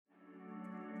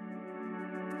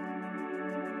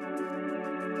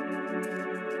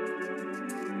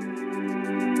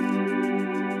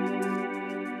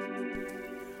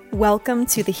Welcome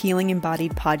to the Healing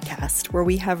Embodied podcast, where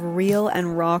we have real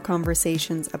and raw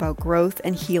conversations about growth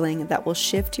and healing that will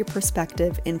shift your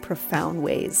perspective in profound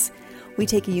ways. We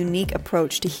take a unique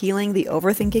approach to healing the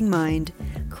overthinking mind,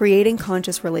 creating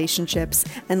conscious relationships,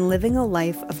 and living a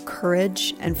life of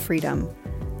courage and freedom.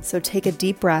 So take a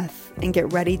deep breath and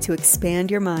get ready to expand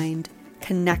your mind,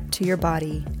 connect to your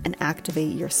body, and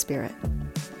activate your spirit.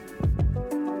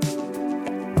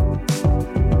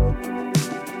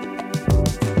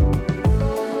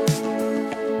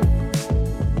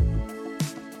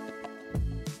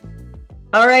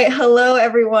 All right. Hello,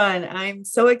 everyone. I'm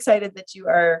so excited that you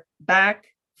are back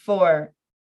for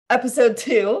episode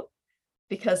 2,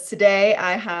 because today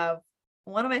I have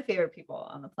one of my favorite people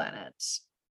on the planet.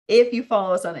 If you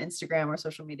follow us on Instagram or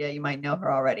social media, you might know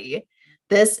her already.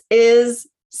 This is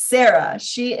Sarah.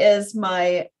 She is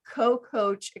my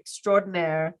co-coach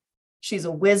extraordinaire. She's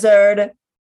a wizard.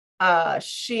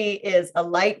 She is a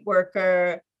light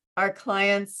worker. Our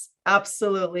clients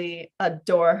absolutely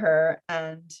adore her.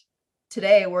 And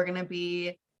today we're going to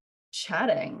be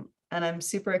chatting, and I'm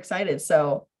super excited.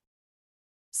 So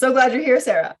glad you're here,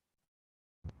 Sarah.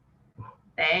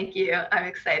 Thank you. I'm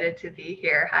excited to be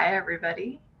here. Hi,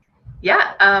 everybody.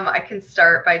 Yeah, I can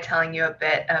start by telling you a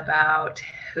bit about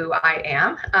who I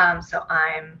am. So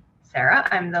I'm Sarah.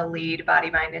 I'm the lead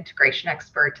body-mind integration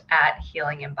expert at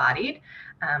Healing Embodied,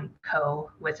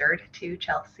 co-wizard to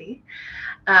Chelsea.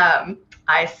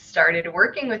 I started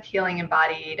working with Healing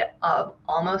Embodied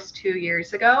almost 2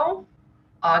 years ago,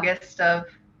 August of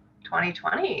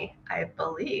 2020, I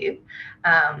believe.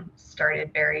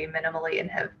 Started very minimally and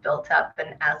have built up.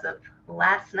 And as of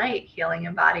last night, Healing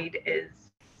Embodied is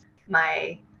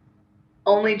my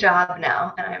only job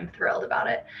now, and I'm thrilled about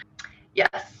it.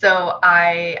 Yes, so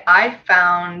I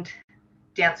found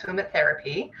dance movement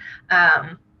therapy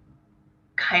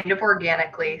kind of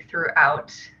organically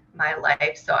throughout my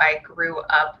life. So I grew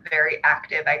up very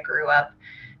active. I grew up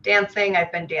dancing.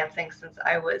 I've been dancing since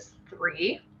I was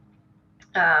 3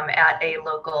 at a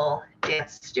local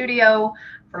dance studio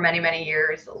for many, many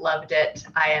years. Loved it.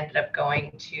 I ended up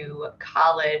going to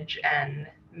college and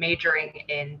majoring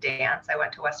in dance. I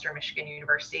went to Western Michigan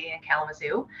University in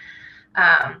Kalamazoo.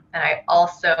 And I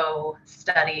also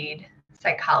studied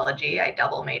psychology. I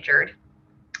double majored,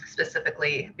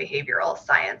 specifically behavioral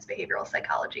science, behavioral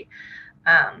psychology.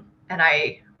 And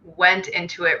I went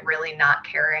into it really not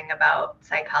caring about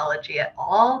psychology at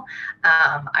all.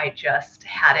 I just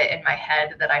had it in my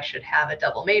head that I should have a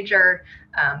double major.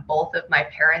 Both of my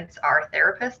parents are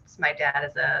therapists. My dad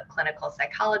is a clinical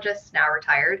psychologist, now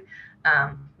retired.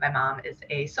 My mom is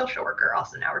a social worker,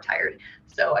 also now retired.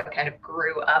 So I kind of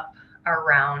grew up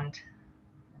around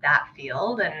that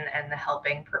field and the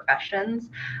helping professions.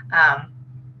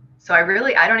 So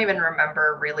I don't even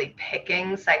remember really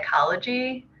picking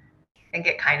psychology. I think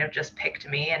it kind of just picked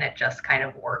me, and it just kind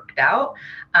of worked out.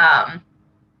 I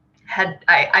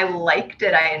liked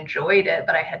it, I enjoyed it,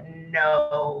 but I had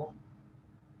no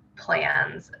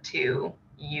plans to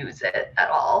use it at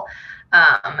all.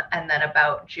 And then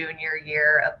about junior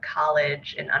year of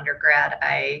college in undergrad,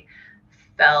 I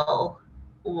fell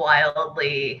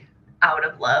wildly out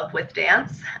of love with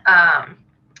dance.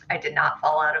 I did not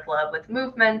fall out of love with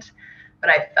movement, but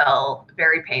I fell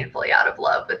very painfully out of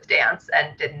love with dance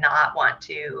and did not want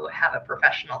to have a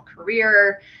professional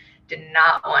career, did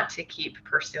not want to keep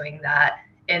pursuing that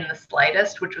in the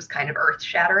slightest, which was kind of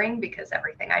earth-shattering because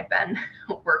everything I'd been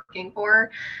working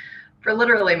for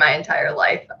literally my entire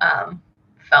life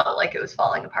felt like it was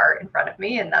falling apart in front of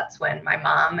me. And that's when my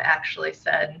mom actually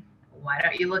said, "Why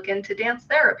don't you look into dance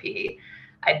therapy?"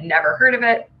 I'd never heard of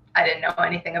it. I didn't know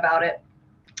anything about it.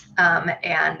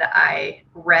 And I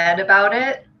read about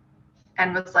it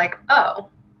and was like, oh,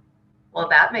 well,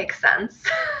 that makes sense.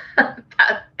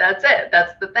 That's it.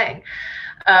 That's the thing.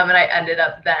 And I ended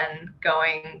up then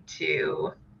going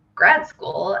to grad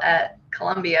school at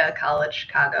Columbia College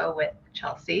Chicago with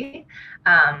Chelsea,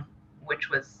 which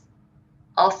was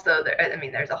also there. I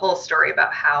mean, there's a whole story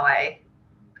about how I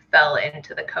fell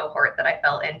into the cohort that I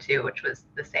fell into, which was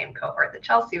the same cohort that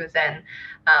Chelsea was in.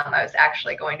 I was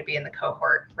actually going to be in the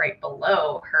cohort right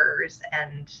below hers,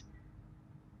 and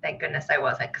thank goodness I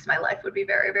wasn't, because my life would be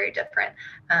very, very different.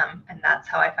 And that's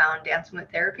how I found dance movement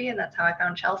therapy, and that's how I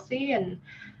found Chelsea, and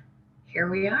here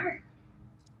we are.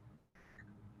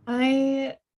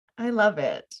 I love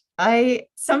it.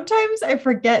 Sometimes I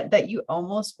forget that you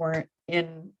almost weren't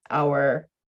in our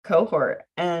cohort,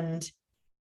 and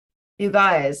you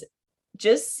guys,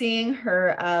 just seeing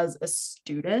her as a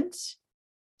student,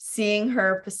 seeing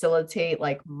her facilitate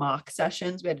like mock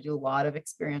sessions, we had to do a lot of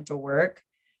experiential work,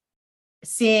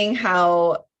 seeing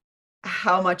how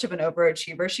how much of an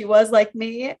overachiever she was like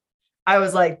me, I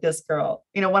was like, this girl,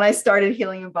 when I started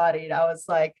Healing Embodied, I was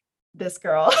like, this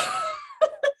girl,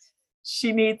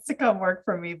 she needs to come work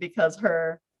for me because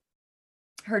her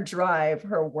drive,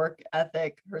 her work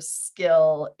ethic, her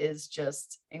skill is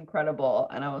just incredible.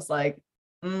 And I was like,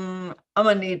 I'm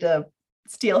gonna need to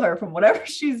steal her from whatever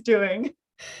she's doing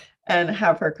and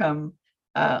have her come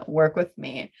work with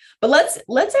me. But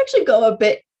let's actually go a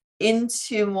bit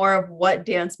into more of what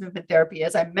dance movement therapy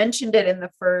is. I mentioned it in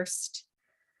the first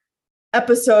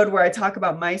episode where I talk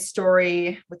about my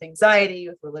story with anxiety,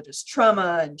 with religious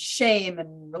trauma and shame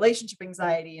and relationship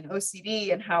anxiety and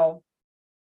OCD, and how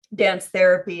dance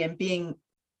therapy and being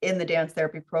in the dance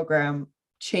therapy program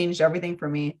changed everything for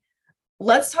me.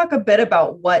 Let's talk a bit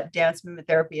about what dance movement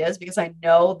therapy is, because I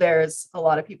know there's a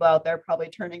lot of people out there probably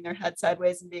turning their head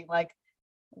sideways and being like,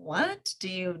 what? Do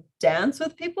you dance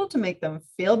with people to make them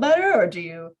feel better? Or do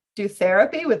you do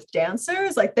therapy with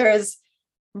dancers? Like, there is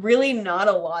really not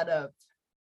a lot of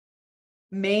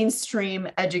mainstream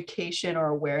education or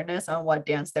awareness on what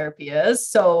dance therapy is.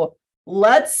 So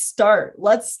let's start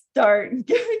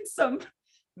giving some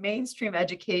mainstream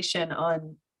education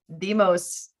on the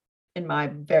most, in my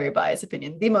very biased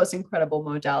opinion, the most incredible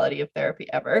modality of therapy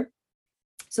ever.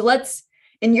 So let's,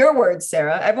 in your words,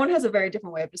 Sarah, everyone has a very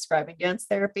different way of describing dance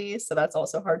therapy, so that's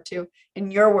also hard too.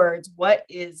 In your words, what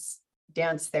is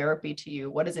dance therapy to you?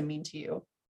 What does it mean to you?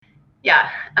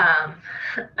 Yeah,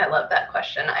 I love that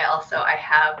question. I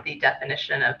have the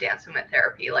definition of dance movement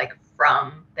therapy, like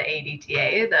from the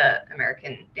ADTA, the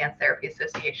American Dance Therapy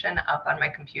Association, up on my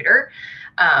computer.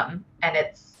 And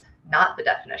it's not the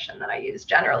definition that I use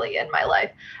generally in my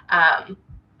life.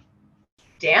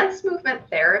 Dance movement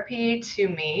therapy to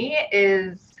me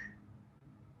is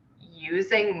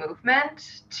using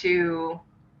movement to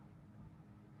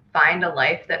find a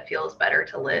life that feels better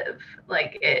to live.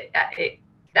 Like it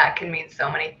that can mean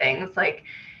so many things, like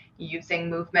using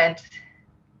movement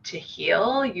to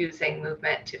heal, using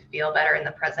movement to feel better in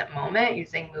the present moment,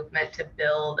 using movement to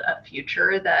build a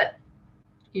future that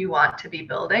you want to be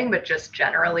building. But just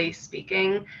generally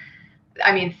speaking,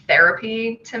 I mean,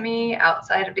 therapy to me,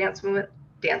 outside of dance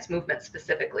movement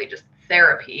specifically, just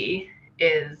therapy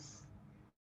is,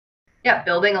 yeah,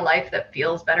 building a life that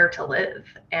feels better to live.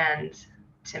 And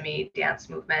to me, dance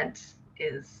movement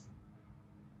is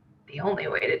the only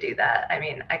way to do that. I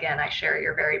mean, again, I share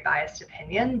your very biased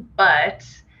opinion,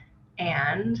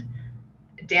 and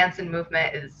dance and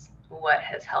movement is what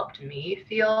has helped me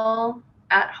feel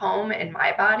at home in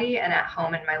my body and at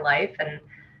home in my life. And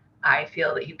I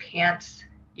feel that you can't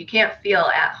feel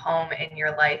at home in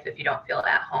your life if you don't feel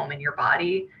at home in your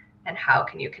body. And how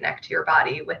can you connect to your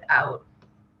body without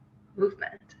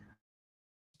movement?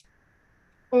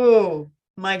 Oh,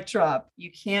 mic drop. You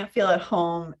can't feel at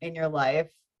home in your life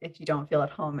if you don't feel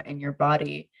at home in your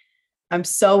body. I'm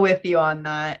so with you on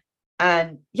that.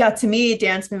 And yeah, to me,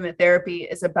 dance movement therapy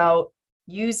is about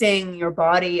using your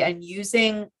body and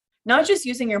not just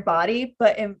using your body,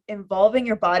 but involving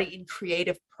your body in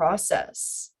creative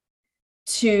process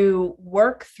to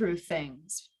work through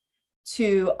things,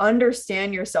 to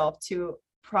understand yourself, to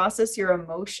process your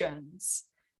emotions.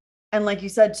 And like you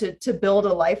said, to build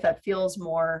a life that feels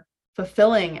more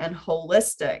fulfilling and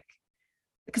holistic.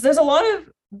 Because there's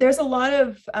a lot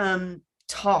of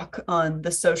talk on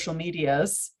the social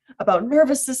medias about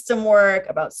nervous system work,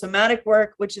 about somatic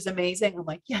work, which is amazing. I'm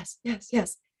like, yes, yes,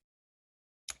 yes.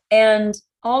 And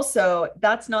also,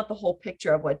 that's not the whole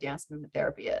picture of what dance movement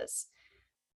therapy is.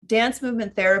 Dance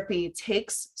movement therapy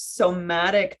takes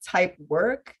somatic type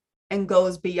work and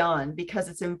goes beyond, because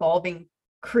it's involving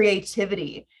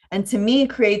creativity. And to me,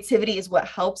 creativity is what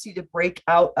helps you to break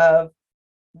out of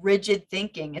rigid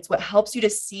thinking. It's what helps you to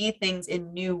see things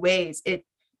in new ways.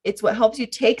 It's what helps you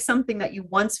take something that you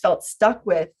once felt stuck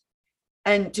with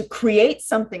and to create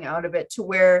something out of it, to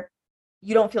where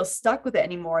you don't feel stuck with it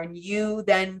anymore. And you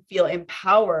then feel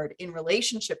empowered in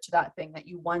relationship to that thing that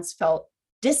you once felt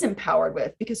disempowered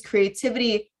with, because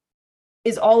creativity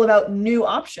is all about new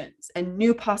options and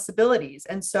new possibilities.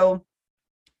 And so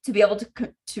to be able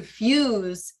to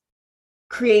fuse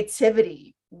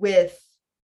creativity with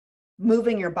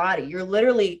moving your body, you're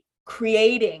literally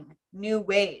creating new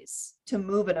ways to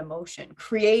move an emotion,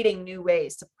 creating new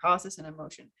ways to process an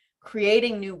emotion,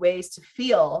 creating new ways to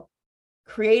feel,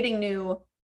 creating new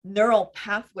neural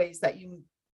pathways that you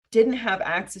didn't have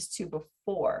access to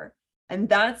before. And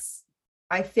that's,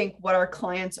 I think, what our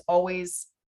clients always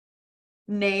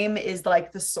name is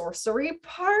like the sorcery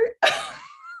part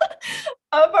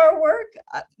of our work.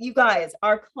 You guys,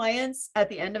 our clients at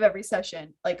the end of every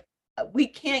session, like, we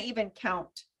can't even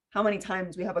count how many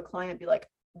times we have a client be like,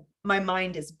 my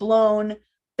mind is blown.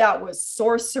 That was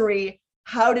sorcery.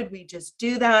 How did we just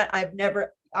do that?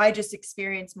 I just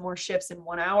experienced more shifts in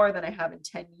 1 hour than I have in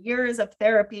 10 years of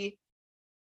therapy.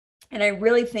 And I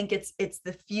really think it's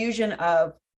the fusion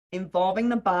of involving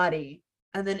the body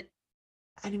and then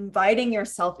and inviting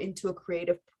yourself into a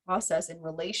creative process in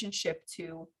relationship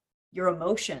to your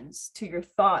emotions, to your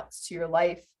thoughts, to your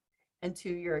life, and to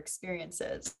your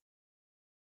experiences.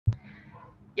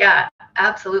 Yeah,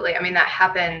 absolutely. I mean, that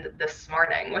happened this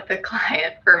morning with a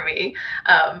client for me.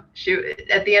 She,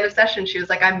 at the end of session, she was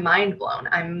like, I'm mind blown.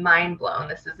 I'm mind blown.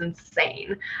 This is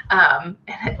insane,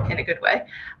 in a good way.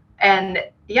 And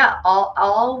yeah,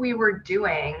 all we were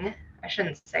doing, I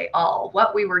shouldn't say all,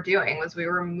 what we were doing was we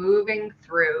were moving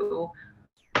through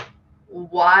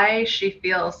why she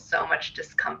feels so much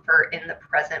discomfort in the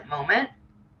present moment.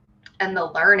 And the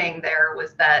learning there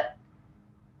was that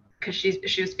because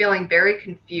she was feeling very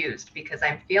confused because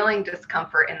I'm feeling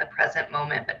discomfort in the present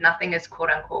moment, but nothing is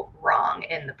quote unquote wrong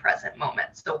in the present moment.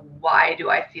 So why do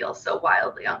I feel so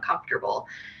wildly uncomfortable?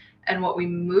 And what we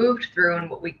moved through and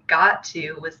what we got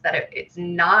to was that it's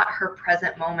not her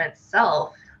present moment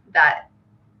self that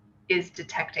is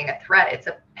detecting a threat. It's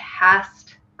a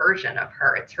past version of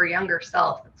her. It's her younger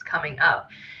self that's coming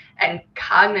up. And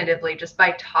cognitively, just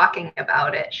by talking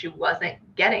about it, she wasn't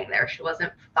getting there. She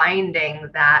wasn't finding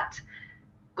that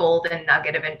golden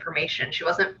nugget of information. She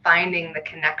wasn't finding the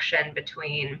connection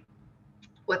between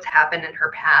what's happened in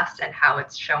her past and how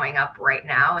it's showing up right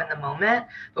now in the moment.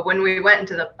 But when we went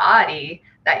into the body,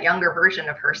 that younger version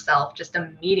of herself just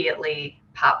immediately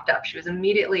popped up. She was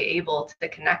immediately able to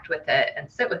connect with it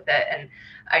and sit with it and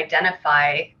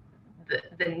identify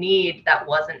the need that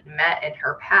wasn't met in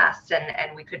her past.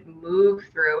 And we could move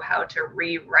through how to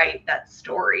rewrite that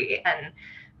story and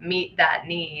meet that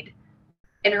need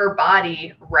in her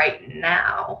body right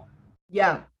now.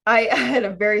 Yeah, I had a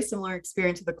very similar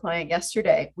experience with a client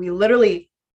yesterday. We literally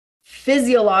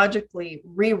physiologically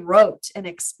rewrote an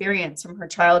experience from her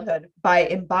childhood by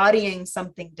embodying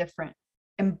something different,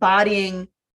 embodying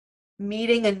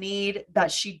meeting a need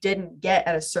that she didn't get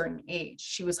at a certain age.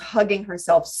 She was hugging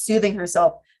herself, soothing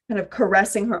herself, kind of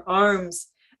caressing her arms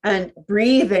and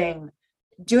breathing,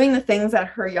 doing the things that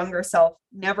her younger self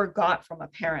never got from a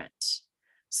parent.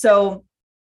 So,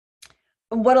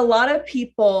 what a lot of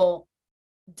people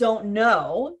don't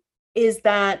know is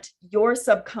that your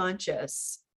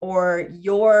subconscious or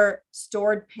your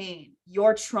stored pain,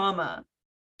 your trauma,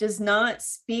 does not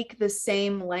speak the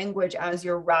same language as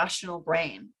your rational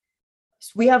brain.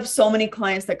 We have so many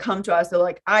clients that come to us, they're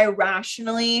like, I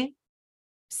rationally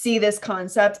see this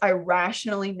concept. I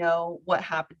rationally know what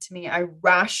happened to me. I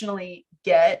rationally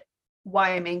get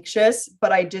why I'm anxious,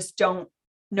 but I just don't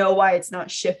know why it's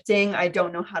not shifting. I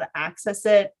don't know how to access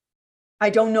it. I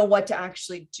don't know what to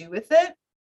actually do with it.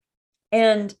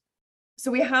 And so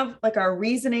we have like our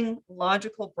reasoning,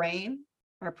 logical brain,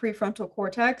 our prefrontal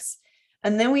cortex,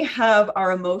 and then we have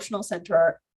our emotional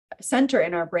center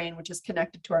in our brain, which is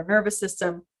connected to our nervous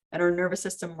system, and our nervous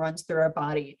system runs through our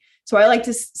body. So I like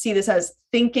to see this as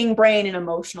thinking brain and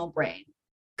emotional brain,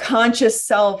 conscious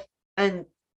self and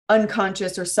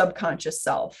unconscious or subconscious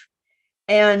self.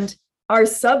 And our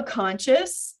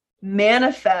subconscious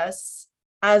manifests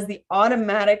as the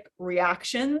automatic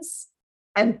reactions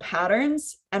and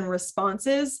patterns and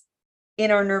responses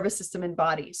in our nervous system and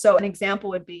body. So an example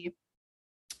would be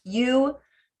you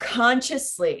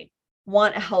consciously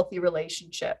want a healthy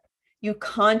relationship. You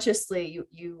consciously,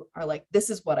 you are like,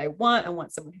 this is what I want. I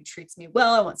want someone who treats me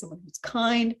well. I want someone who's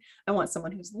kind. I want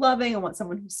someone who's loving. I want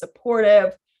someone who's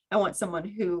supportive. I want someone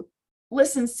who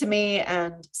listens to me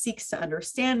and seeks to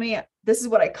understand me. This is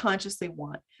what I consciously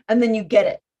want. And then you get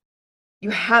it.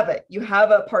 You have it. You have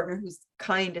a partner who's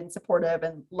kind and supportive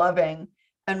and loving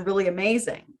and really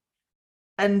amazing.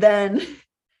 And then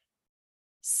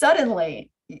suddenly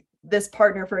this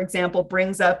partner, for example,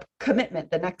 brings up commitment,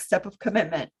 the next step of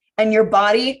commitment, and your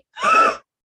body,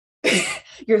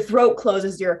 your throat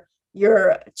closes,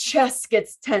 your chest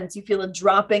gets tense, you feel a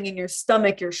dropping in your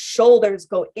stomach, your shoulders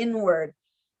go inward.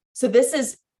 So this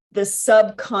is the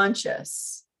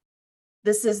subconscious.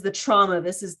 This is the trauma.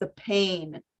 This is the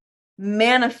pain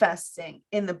manifesting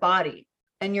in the body.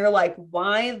 And you're like,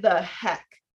 why the heck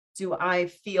do I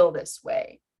feel this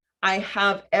way? I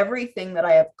have everything that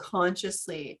I have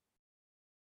consciously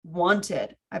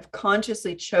wanted. I've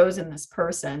consciously chosen this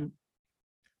person.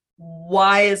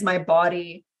 Why is my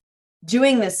body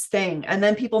doing this thing? And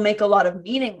then people make a lot of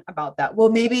meaning about that. Well,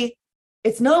 maybe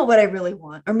it's not what I really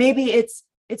want, or maybe it's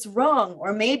wrong,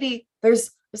 or maybe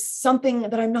there's something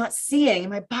that I'm not seeing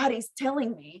and my body's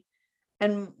telling me.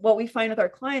 And what we find with our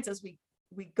clients as we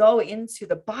go into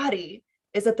the body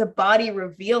is that the body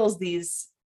reveals these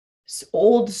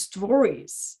old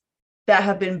stories that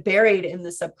have been buried in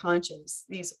the subconscious,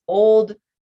 these old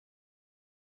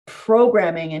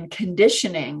programming and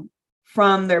conditioning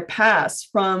from their past,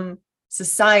 from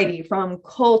society, from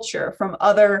culture, from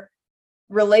other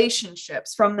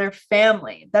relationships, from their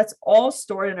family. That's all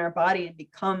stored in our body and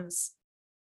becomes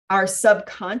our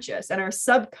subconscious. And our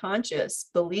subconscious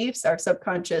beliefs, our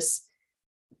subconscious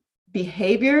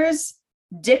behaviors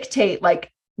dictate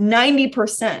like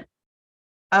 90%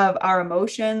 of our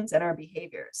emotions and our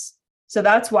behaviors. So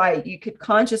that's why you could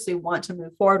consciously want to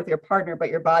move forward with your partner, but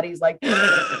your body's like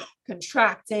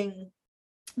contracting,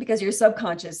 because your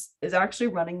subconscious is actually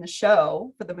running the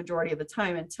show for the majority of the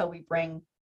time until we bring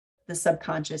the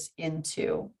subconscious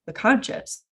into the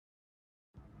conscious.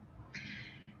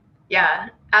 Yeah,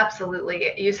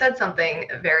 absolutely. You said something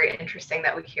very interesting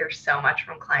that we hear so much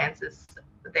from clients is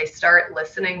they start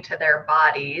listening to their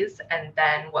bodies, and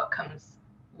then what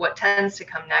tends to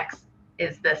come next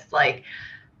is this like,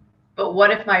 but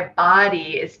what if my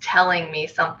body is telling me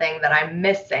something that I'm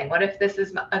missing? What if this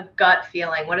is a gut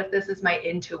feeling? What if this is my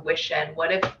intuition?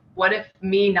 What if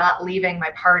me not leaving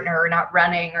my partner or not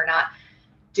running or not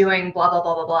doing blah, blah,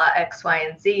 blah, blah, blah, X, Y,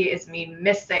 and Z is me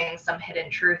missing some hidden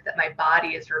truth that my body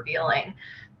is revealing?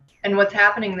 And what's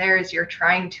happening there is you're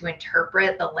trying to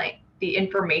interpret the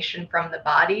information from the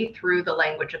body through the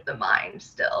language of the mind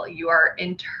still. You are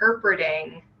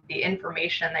interpreting the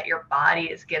information that your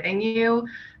body is giving you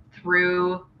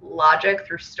through logic,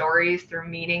 through stories, through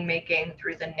meaning making,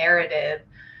 through the narrative,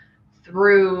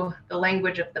 through the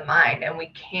language of the mind. And we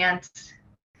can't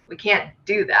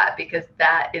do that because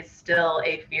that is still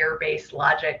a fear-based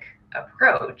logic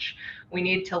approach. We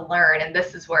need to learn, and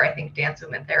this is where I think Dance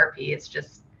Movement Therapy is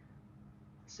just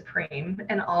supreme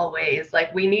in all ways.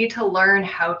 Like, we need to learn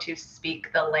how to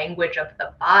speak the language of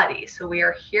the body. So we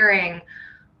are hearing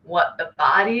what the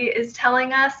body is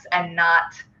telling us and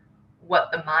not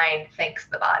what the mind thinks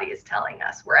the body is telling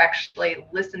us. We're actually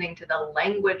listening to the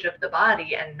language of the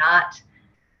body and not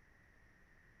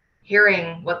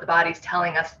hearing what the body's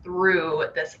telling us through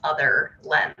this other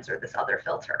lens or this other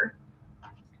filter.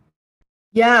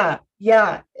 Yeah.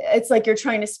 It's like you're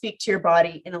trying to speak to your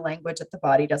body in a language that the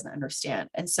body doesn't understand.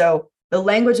 And so the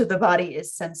language of the body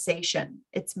is sensation,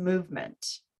 it's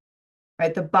movement,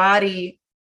 right? The body,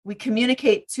 we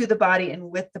communicate to the body and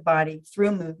with the body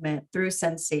through movement, through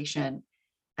sensation.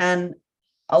 And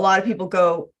a lot of people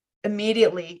go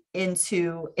immediately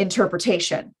into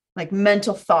interpretation, like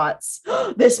mental thoughts.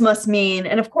 This must mean,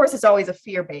 and of course, it's always a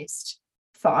fear-based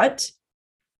thought.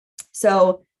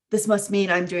 So this must mean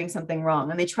I'm doing something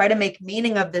wrong. And they try to make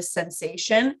meaning of this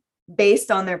sensation based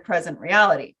on their present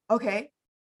reality. Okay,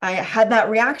 I had that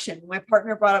reaction. My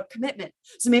partner brought up commitment.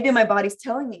 So maybe my body's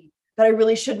telling me that I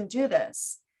really shouldn't do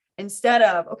this. Instead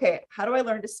of, okay, how do I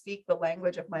learn to speak the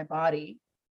language of my body?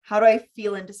 How do I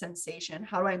feel into sensation?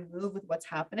 How do I move with what's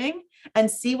happening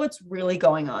and see what's really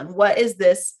going on? What is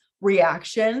this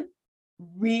reaction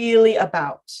really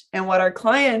about? And what our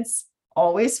clients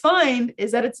always find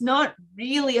is that it's not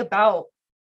really about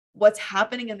what's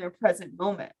happening in their present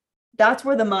moment. That's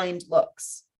where the mind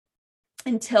looks.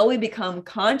 Until we become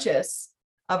conscious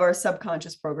of our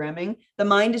subconscious programming, the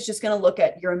mind is just going to look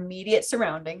at your immediate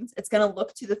surroundings. It's going to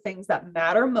look to the things that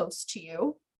matter most to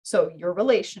you. So your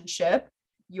relationship,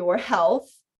 your health,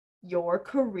 your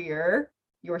career,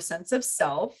 your sense of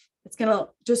self. It's going to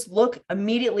just look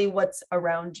immediately what's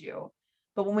around you.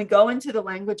 But when we go into the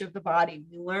language of the body,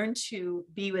 we learn to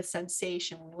be with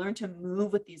sensation, we learn to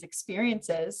move with these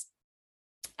experiences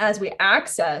as we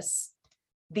access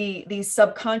these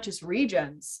subconscious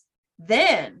regions,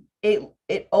 then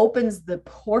it opens the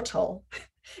portal,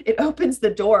 it opens the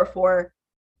door for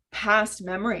past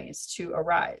memories to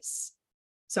arise.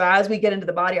 So as we get into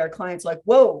the body, our clients are like,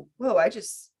 whoa, I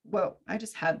just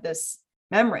had this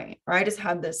memory, or I just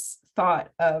had this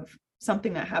thought of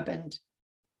something that happened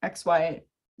X, Y,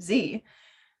 Z.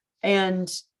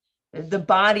 And the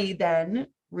body then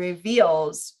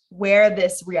reveals where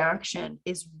this reaction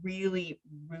is really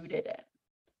rooted in.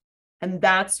 And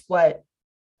that's what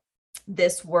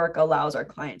this work allows our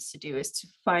clients to do, is to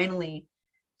finally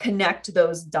connect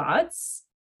those dots,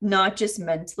 not just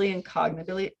mentally and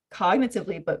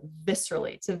cognitively, but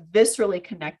viscerally, to viscerally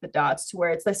connect the dots to where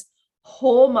it's this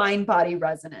whole mind body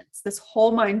resonance, this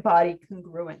whole mind body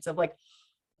congruence of like,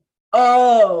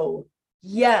 oh,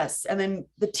 yes. And then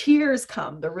the tears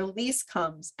come, the release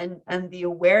comes, and the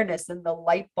awareness and the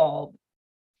light bulb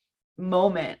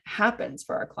moment happens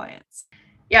for our clients.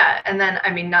 Yeah. And then,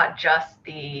 I mean, not just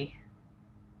the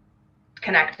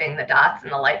connecting the dots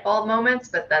and the light bulb moments,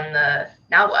 but then the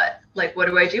now what? Like, what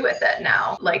do I do with it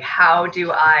now? Like, how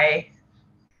do I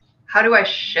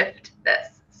shift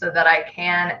this so that I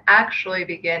can actually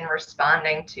begin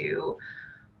responding to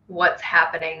what's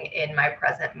happening in my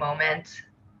present moment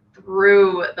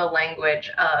through the language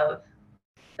of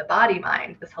the body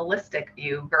mind, this holistic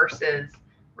view, versus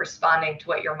responding to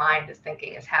what your mind is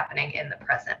thinking is happening in the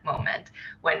present moment.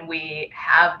 When we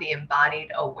have the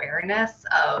embodied awareness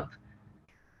of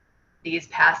these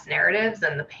past narratives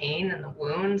and the pain and the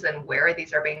wounds and where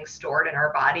these are being stored in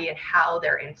our body and how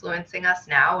they're influencing us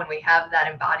now, when we have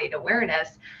that embodied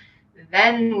awareness,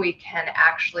 then we can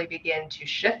actually begin to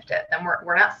shift it. Then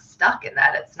we're not stuck in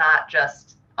that. It's not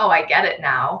just, oh, I get it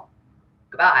now,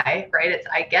 goodbye, right? It's,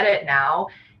 I get it now,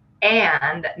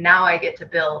 and now I get to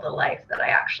build a life that I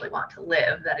actually want to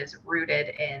live, that is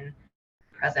rooted in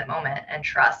present moment and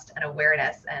trust and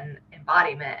awareness and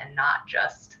embodiment, and not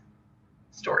just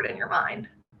stored in your mind.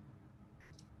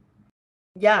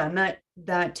 Yeah, and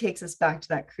that takes us back to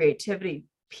that creativity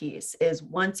piece. Is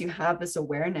once you have this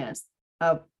awareness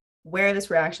of where this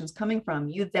reaction is coming from,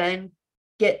 you then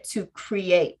get to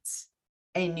create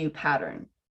a new pattern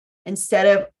instead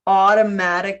of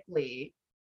automatically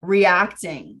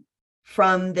reacting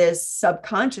from this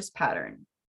subconscious pattern.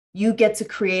 You get to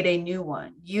create a new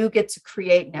one. You get to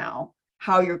create now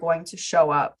how you're going to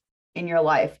show up in your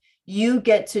life. You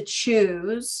get to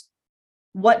choose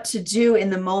what to do in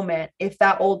the moment if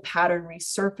that old pattern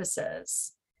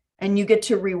resurfaces, and you get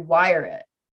to rewire it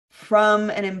from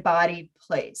an embodied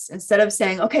place. Instead of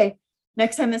saying, okay,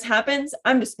 next time this happens,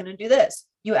 I'm just going to do this.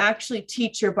 You actually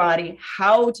teach your body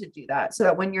how to do that, so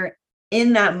that when you're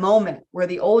in that moment where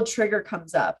the old trigger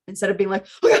comes up, instead of being like,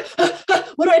 okay,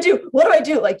 what do I do? What do I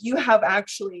do? Like, you have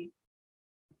actually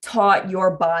taught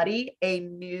your body a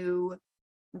new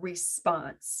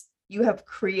response. You have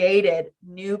created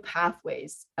new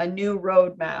pathways, a new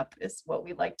roadmap is what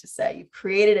we like to say. You've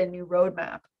created a new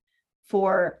roadmap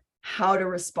for how to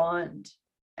respond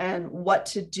and what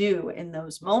to do in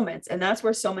those moments. And that's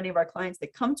where so many of our clients, they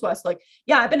come to us like,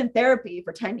 yeah, I've been in therapy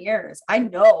for 10 years. I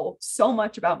know so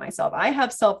much about myself. I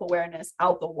have self-awareness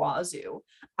out the wazoo.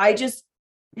 I just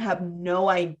have no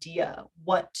idea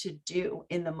what to do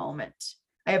in the moment.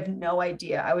 I have no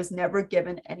idea. I was never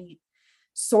given any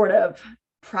sort of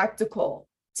practical,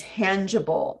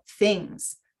 tangible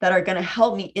things that are going to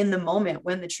help me in the moment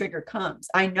when the trigger comes.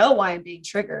 I know why I'm being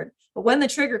triggered, but when the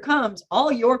trigger comes,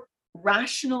 all your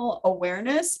rational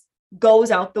awareness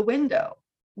goes out the window.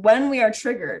 When we are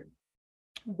triggered,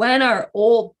 when our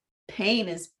old pain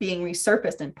is being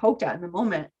resurfaced and poked at in the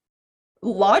moment,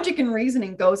 logic and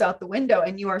reasoning goes out the window,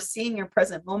 and you are seeing your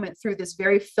present moment through this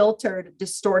very filtered,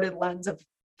 distorted lens of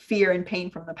fear and pain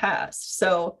from the past.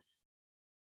 So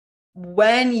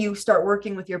when you start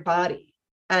working with your body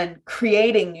and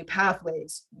creating new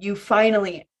pathways, you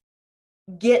finally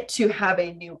get to have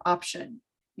a new option.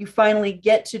 You finally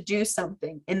get to do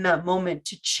something in that moment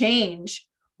to change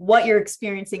what you're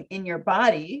experiencing in your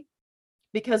body.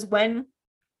 Because when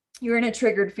you're in a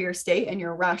triggered fear state and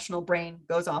your rational brain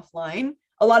goes offline,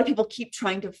 a lot of people keep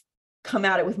trying to come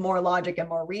at it with more logic and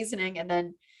more reasoning. And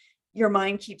then your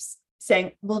mind keeps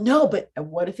saying, well, no, but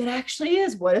what if it actually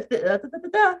is? What if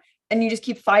and you just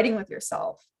keep fighting with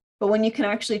yourself. But when you can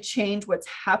actually change what's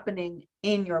happening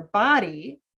in your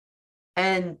body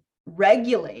and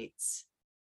regulate,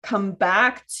 come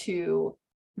back to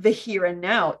the here and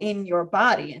now in your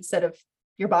body instead of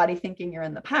your body thinking you're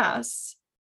in the past,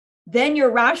 then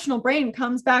your rational brain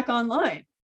comes back online.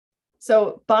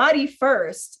 So body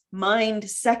first, mind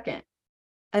second.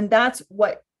 And that's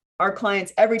what our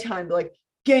clients every time, they're like,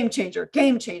 game changer,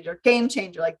 game changer, game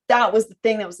changer. Like, that was the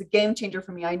thing that was a game changer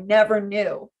for me. I never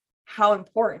knew how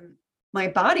important my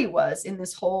body was in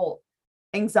this whole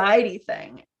anxiety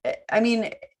thing. I mean,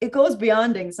 it goes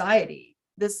beyond anxiety.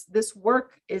 This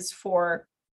work is for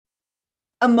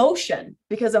emotion,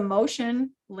 because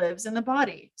emotion lives in the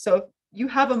body. So if you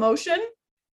have emotion,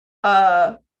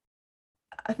 I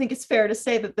think it's fair to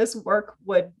say that this work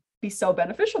would be so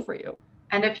beneficial for you.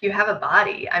 And if you have a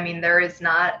body, I mean, there is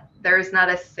not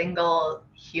a single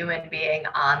human being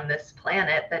on this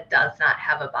planet that does not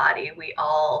have a body. We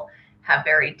all have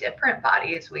very different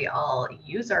bodies. We all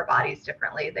use our bodies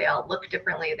differently. They all look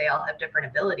differently. They all have different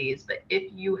abilities. But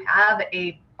if you have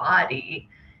a body,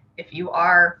 if you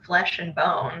are flesh and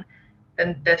bone,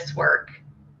 then this work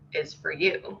is for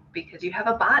you, because you have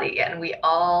a body, and we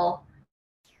all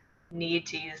need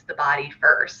to use the body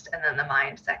first and then the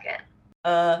mind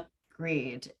second.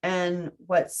 Agreed. And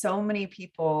what so many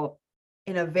people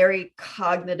in a very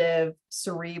cognitive,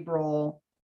 cerebral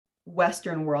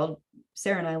Western world,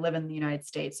 Sarah and I live in the United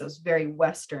States, so it's very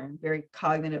Western, very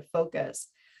cognitive focus.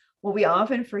 what we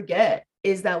often forget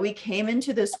is that we came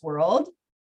into this world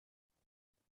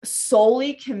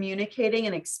solely communicating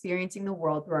and experiencing the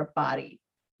world through our body.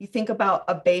 You think about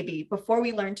a baby, before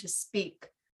we learn to speak,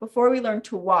 before we learn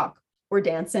to walk, we're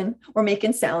dancing, we're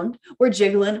making sound, we're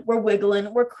jiggling, we're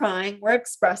wiggling, we're crying, we're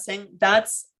expressing.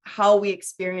 That's how we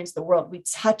experience the world. We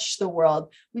touch the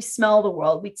world, we smell the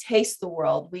world, we taste the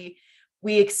world, we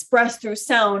express through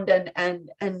sound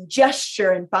and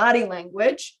gesture and body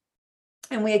language.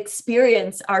 And we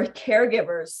experience our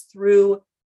caregivers through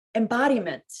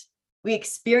embodiment. We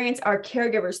experience our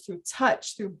caregivers through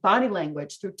touch, through body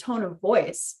language, through tone of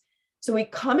voice. So we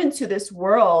come into this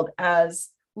world as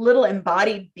little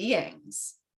embodied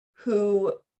beings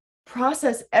who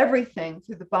process everything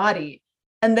through the body.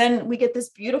 And then we get this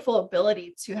beautiful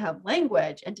ability to have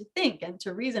language and to think and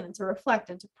to reason and to reflect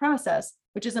and to process,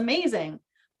 which is amazing.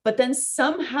 But then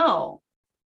somehow,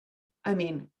 I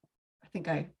mean, I think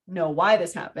I know why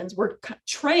this happens. We're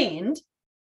trained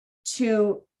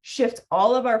to shift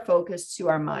all of our focus to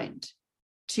our mind,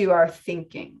 to our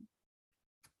thinking.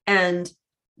 And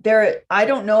I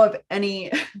don't know of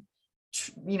any,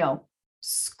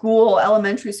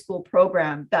 elementary school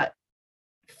program that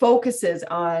focuses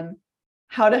on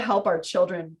how to help our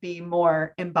children be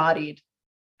more embodied,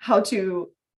 how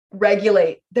to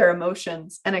regulate their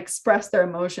emotions and express their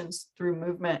emotions through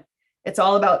movement. It's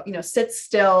all about, sit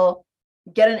still,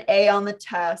 get an A on the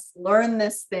test, learn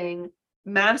this thing,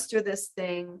 master this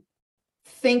thing,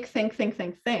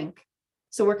 think.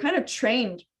 So we're kind of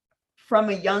trained from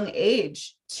a young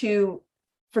age to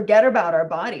forget about our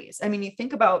bodies. I mean, you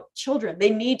think about children, they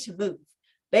need to move.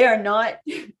 They are not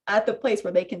at the place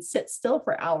where they can sit still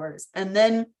for hours. And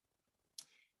then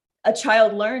a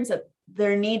child learns that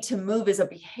their need to move is a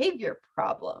behavior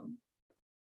problem.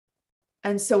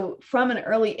 And so from an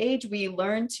early age, we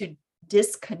learn to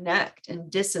disconnect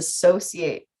and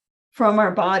disassociate from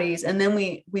our bodies. And then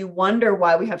we wonder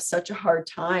why we have such a hard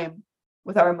time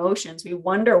with our emotions. We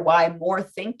wonder why more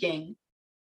thinking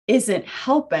isn't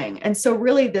helping. And so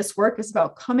really this work is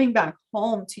about coming back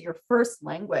home to your first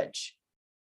language.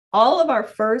 All of our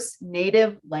first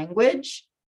native language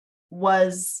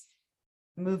was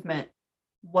movement,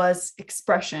 was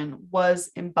expression,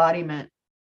 was embodiment.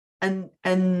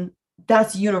 And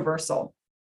that's universal.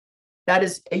 That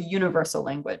is a universal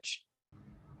language.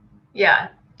 Yeah,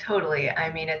 totally.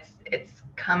 I mean, it's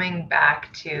coming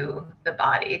back to the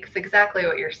body. It's exactly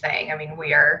what you're saying. I mean,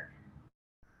 we are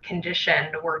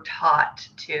conditioned, we're taught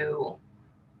to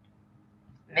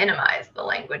minimize the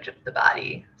language of the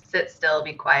body. Sit still,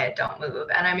 be quiet, don't move.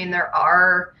 And I mean, there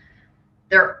are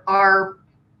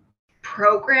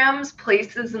programs,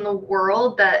 places in the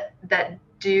world that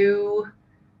do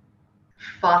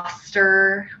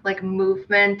foster like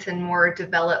movement and more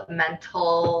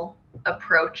developmental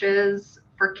approaches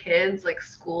for kids, like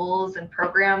schools and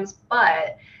programs.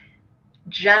 But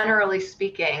generally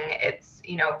speaking, it's,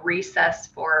 recess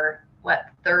for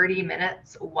 30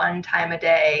 minutes one time a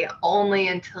day, only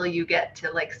until you get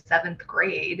to like 7th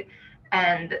grade.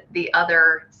 And the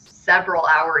other several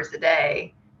hours a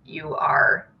day, you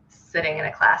are sitting in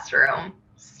a classroom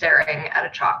staring at a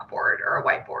chalkboard or a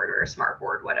whiteboard or a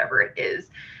smartboard, whatever it is.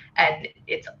 And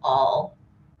it's all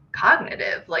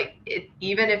cognitive. Like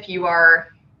even if you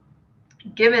are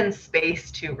given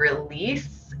space to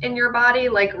release in your body,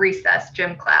 like recess,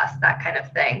 gym class, that kind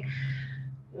of thing,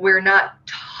 we're not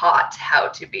taught how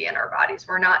to be in our bodies.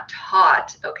 We're not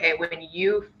taught, okay, when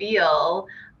you feel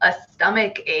a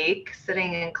stomach ache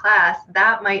sitting in class,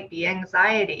 that might be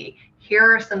anxiety. Here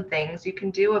are some things you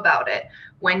can do about it.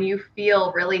 When you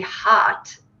feel really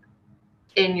hot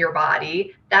in your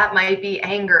body, that might be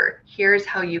anger. Here's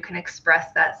how you can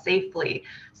express that safely.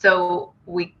 So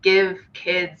we give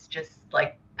kids just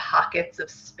like pockets of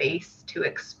space to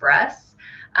express,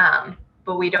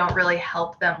 but we don't really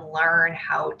help them learn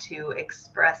how to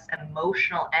express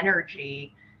emotional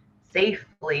energy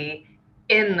safely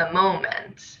in the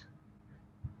moment.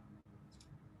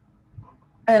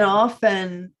 And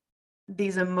often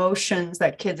these emotions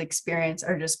that kids experience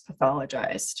are just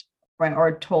pathologized, right?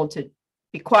 Or told to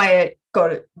be quiet, go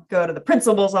to the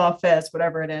principal's office,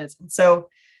 whatever it is. And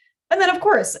then of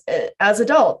course, as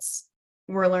adults,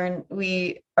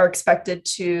 we are expected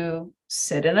to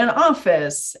sit in an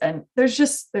office, and there's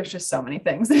just so many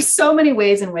things. There's so many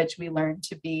ways in which we learn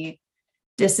to be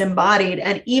disembodied.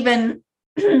 And even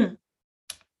the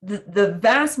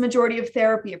vast majority of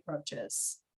therapy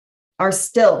approaches are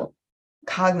still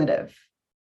cognitive.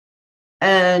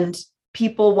 And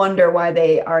people wonder why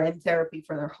they are in therapy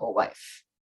for their whole life,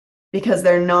 because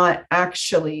they're not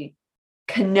actually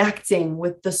connecting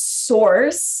with the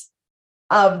source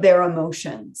of their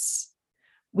emotions.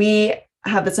 We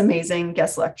have this amazing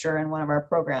guest lecturer in one of our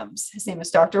programs. His name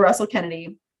is Dr. Russell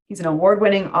Kennedy. He's an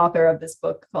award-winning author of this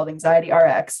book called Anxiety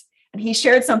RX. And he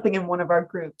shared something in one of our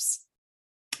groups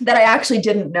that I actually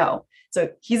didn't know. So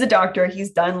he's a doctor.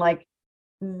 He's done like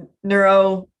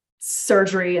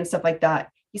neurosurgery and stuff like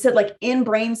that. He said, like, in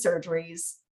brain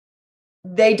surgeries,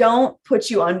 they don't put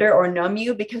you under or numb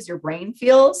you because your brain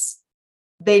feels.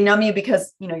 They numb you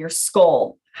because, you know, your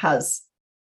skull has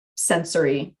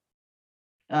sensory,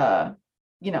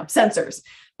 sensors,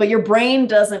 but your brain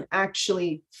doesn't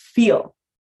actually feel.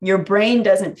 Your brain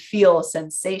doesn't feel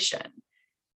sensation.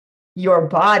 Your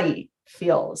body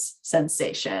feels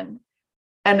sensation.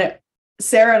 And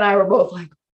Sarah and I were both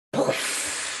like,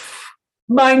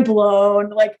 mind blown.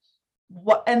 Like,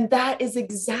 what? And that is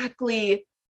exactly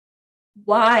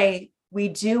why we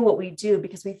do what we do,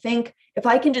 because we think, if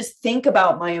I can just think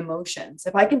about my emotions,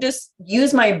 if I can just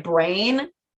use my brain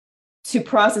to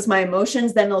process my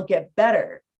emotions, then it'll get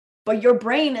better. But your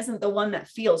brain isn't the one that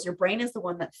feels. Your brain is the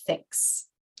one that thinks.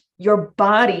 Your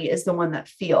body is the one that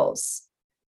feels.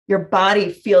 Your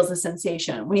body feels the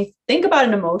sensation. When you think about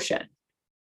an emotion,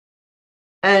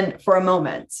 and for a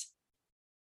moment,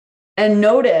 and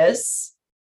notice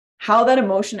how that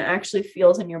emotion actually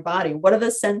feels in your body. What are the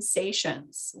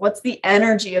sensations? What's the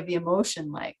energy of the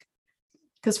emotion like?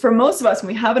 Because for most of us,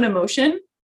 when we have an emotion,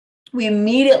 we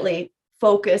immediately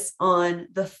focus on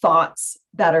the thoughts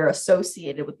that are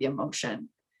associated with the emotion,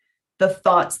 the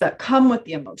thoughts that come with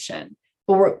the emotion.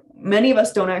 But many of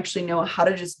us don't actually know how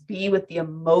to just be with the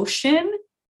emotion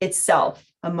itself.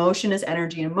 Emotion is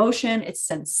energy in motion. It's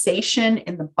sensation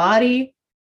in the body.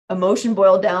 Emotion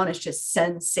boiled down is just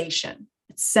sensation.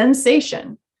 It's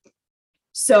sensation.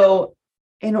 So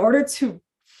in order to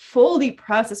fully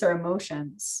process our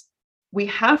emotions, we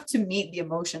have to meet the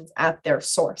emotions at their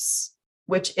source,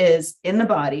 which is in the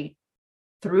body,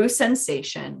 through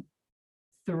sensation,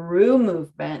 through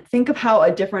movement. Think of how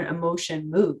a different emotion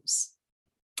moves.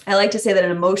 I like to say that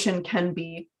an emotion can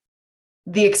be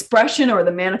the expression, or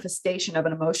the manifestation of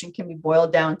an emotion can be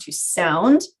boiled down to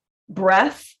sound,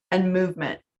 breath, and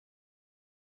movement.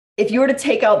 If you were to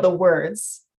take out the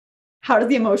words, how does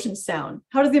the emotion sound?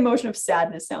 How does the emotion of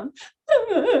sadness sound?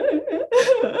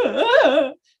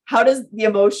 How does the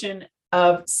emotion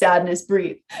of sadness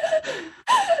breathe?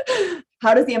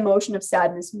 How does the emotion of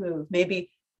sadness move? Maybe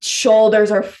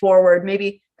shoulders are forward,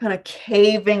 maybe kind of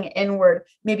caving inward,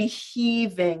 maybe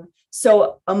heaving.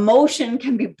 So emotion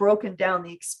can be broken down.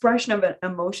 The expression of an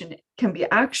emotion can be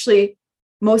actually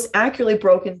most accurately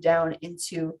broken down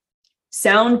into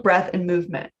sound, breath, and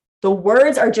movement. The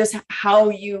words are just how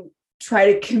you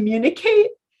try to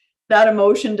communicate that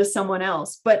emotion to someone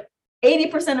else. But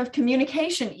 80% of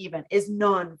communication even is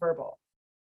nonverbal.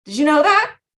 Did you know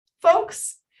that,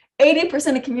 folks?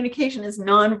 80% of communication is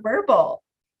nonverbal.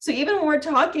 So even when we're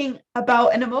talking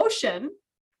about an emotion,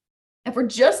 if we're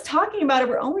just talking about it,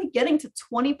 we're only getting to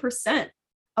 20%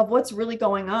 of what's really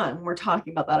going on when we're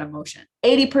talking about that emotion.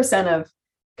 80% of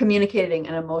communicating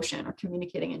an emotion, or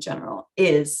communicating in general,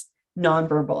 is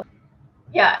nonverbal.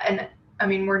 Yeah. And I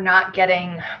mean, we're only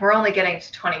getting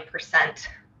to 20%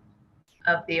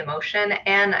 of the emotion.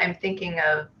 And I'm thinking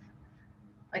of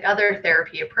like other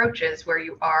therapy approaches where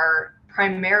you are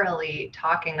primarily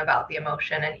talking about the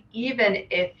emotion. And even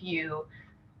if you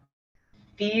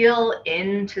feel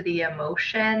into the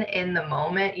emotion in the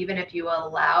moment, even if you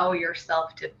allow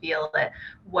yourself to feel it,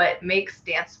 what makes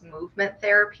dance movement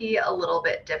therapy a little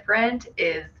bit different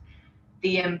is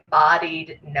the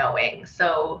embodied knowing.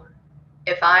 So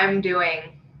if I'm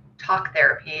doing talk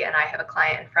therapy and I have a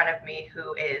client in front of me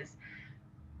who is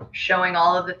showing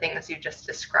all of the things you just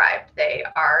described, they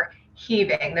are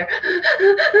heaving,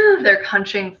 they're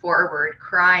hunching forward,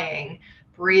 crying,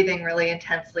 breathing really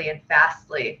intensely and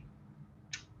fastly,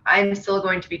 I'm still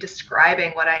going to be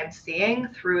describing what I'm seeing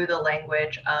through the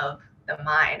language of the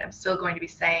mind. I'm still going to be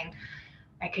saying,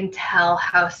 I can tell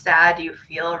how sad you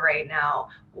feel right now.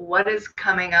 What is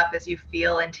coming up as you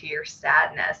feel into your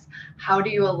sadness? How do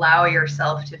you allow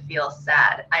yourself to feel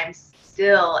sad? I'm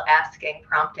still asking,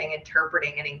 prompting,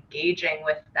 interpreting, and engaging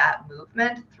with that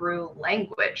movement through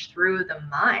language, through the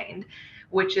mind,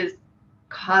 which is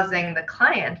causing the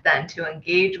client then to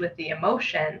engage with the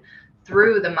emotion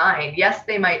through the mind. Yes,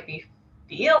 they might be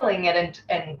feeling it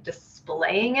and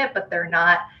displaying it, but they're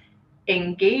not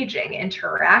engaging,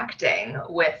 interacting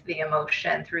with the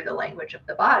emotion through the language of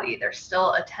the body. They're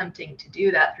still attempting to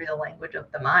do that through the language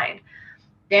of the mind.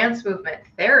 Dance movement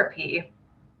therapy,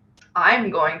 I'm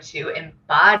going to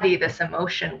embody this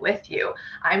emotion with you.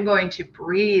 I'm going to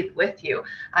breathe with you.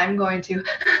 I'm going to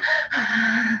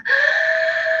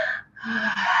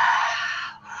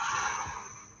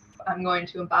I'm going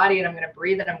to embody it. I'm going to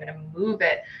breathe it. I'm going to move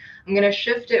it. I'm going to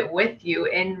shift it with you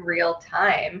in real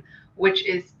time, which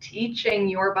is teaching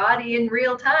your body in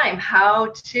real time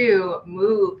how to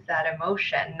move that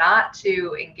emotion, not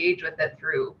to engage with it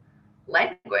through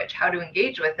language, how to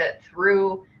engage with it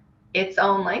through its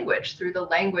own language, through the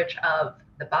language of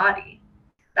the body.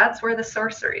 That's where the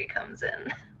sorcery comes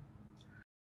in.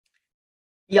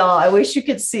 Y'all, I wish you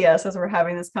could see us as we're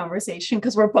having this conversation,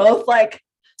 because we're both like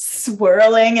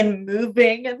swirling and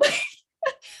moving, and like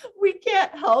we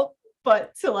can't help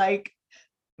but to like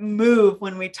move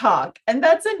when we talk. And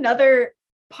that's another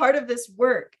part of this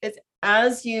work, is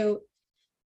as you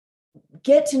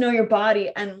get to know your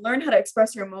body and learn how to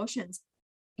express your emotions,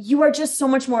 you are just so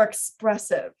much more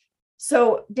expressive.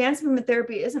 So dance movement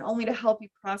therapy isn't only to help you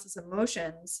process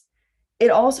emotions, it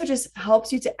also just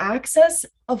helps you to access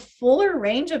a fuller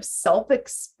range of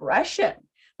self-expression.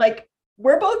 Like,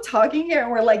 we're both talking here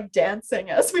and we're like dancing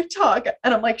as we talk,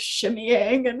 and I'm like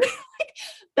shimmying, and like,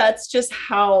 that's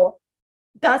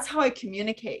how I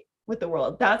communicate with the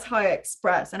world. That's how I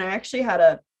express. And I actually had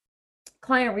a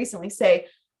client recently say,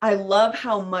 I love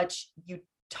how much you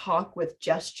talk with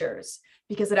gestures,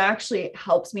 because it actually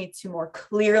helps me to more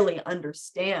clearly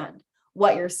understand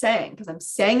what you're saying, because I'm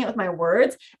saying it with my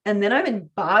words and then I'm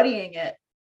embodying it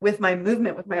with my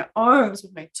movement, with my arms,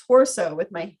 with my torso,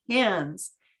 with my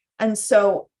hands. And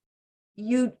so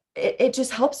it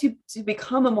just helps you to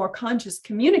become a more conscious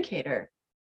communicator,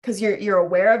 because you're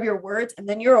aware of your words, and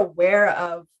then you're aware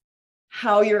of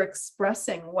how you're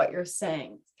expressing what you're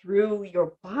saying through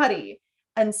your body.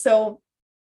 And so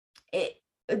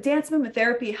dance movement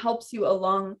therapy helps you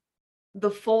along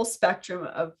the full spectrum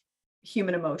of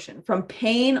human emotion, from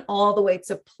pain all the way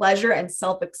to pleasure and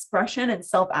self-expression and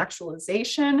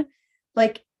self-actualization.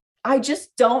 Like, I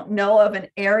just don't know of an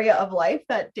area of life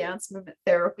that dance movement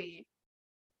therapy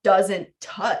doesn't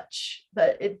touch,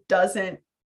 that it doesn't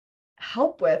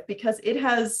help with, because it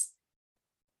has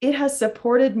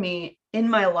supported me in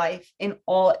my life in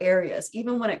all areas.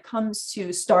 Even when it comes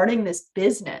to starting this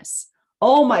business,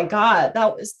 oh my God,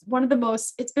 that was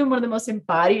it's been one of the most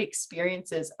embodied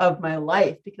experiences of my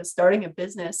life, because starting a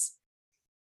business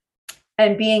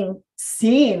and being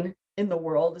seen in the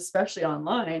world, especially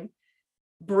online,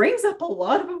 brings up a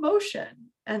lot of emotion.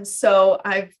 And so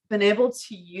I've been able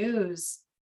to use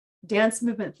dance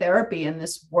movement therapy and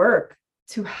this work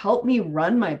to help me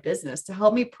run my business, to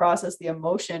help me process the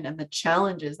emotion and the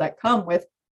challenges that come with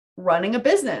running a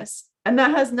business. And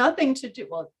that has nothing to do,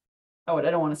 I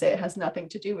don't want to say it has nothing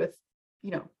to do with,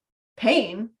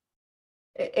 pain.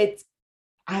 I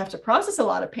have to process a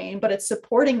lot of pain, but it's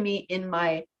supporting me in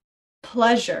my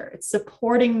pleasure. It's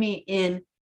supporting me in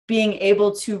being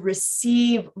able to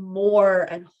receive more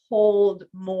and hold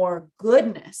more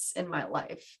goodness in my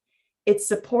life. It's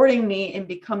supporting me in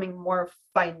becoming more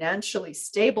financially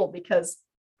stable, because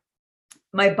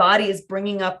my body is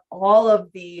bringing up all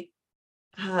of the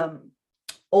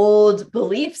old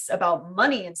beliefs about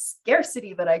money and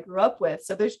scarcity that I grew up with.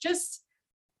 So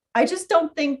I just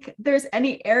don't think there's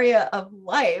any area of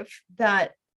life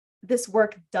that this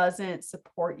work doesn't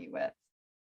support you with.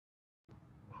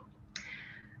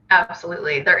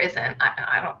 Absolutely. There isn't.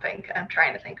 I don't think. I'm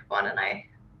trying to think of one and I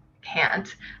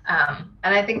can't.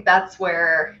 And I think that's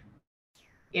where,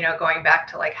 going back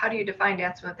to like, how do you define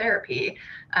dance movement therapy?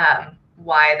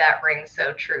 Why that rings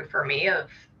so true for me, of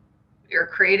you're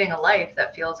creating a life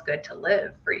that feels good to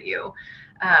live for you.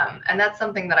 And that's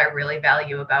something that I really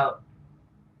value about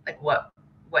like what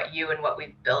you and what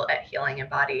we've built at Healing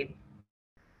Embodied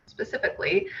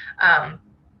specifically,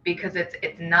 because it's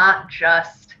not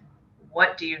just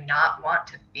what do you not want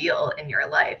to feel in your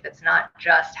life. It's not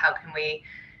just how can we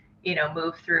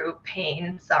move through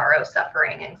pain, sorrow,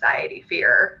 suffering, anxiety,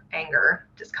 fear, anger,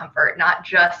 discomfort, not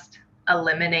just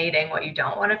eliminating what you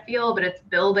don't want to feel, but it's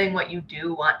building what you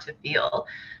do want to feel.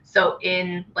 So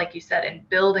in, like you said, in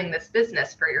building this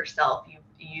business for yourself,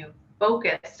 you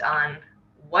focused on,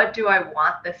 what do I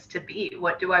want this to be?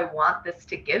 What do I want this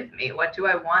to give me? What do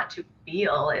I want to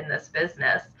feel in this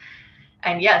business?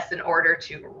 And yes, in order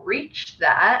to reach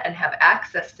that and have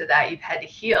access to that, you've had to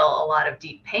heal a lot of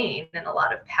deep pain and a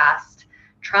lot of past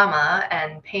trauma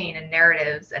and pain and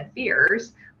narratives and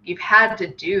fears. You've had to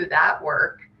do that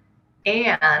work.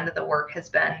 And the work has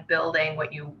been building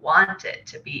what you want it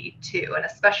to be too. And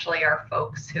especially our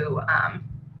folks who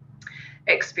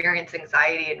experience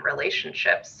anxiety in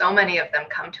relationships. So many of them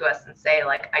come to us and say,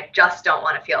 like, I just don't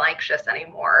want to feel anxious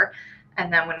anymore.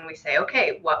 And then when we say,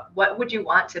 okay, what would you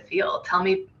want to feel? Tell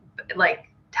me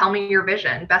your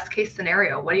vision, best case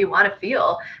scenario. What do you want to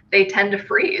feel? They tend to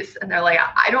freeze and they're like,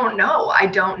 I don't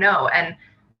know. And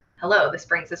hello, this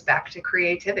brings us back to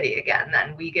creativity again.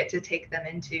 Then we get to take them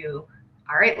into,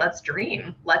 all right, let's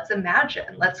dream, let's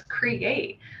imagine, let's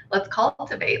create, let's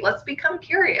cultivate, let's become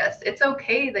curious. It's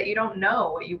okay that you don't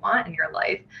know what you want in your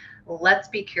life. Let's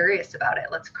be curious about it.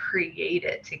 Let's create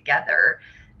it together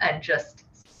and just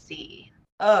see.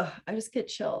 Oh, I just get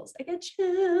chills. I get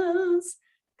chills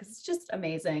because it's just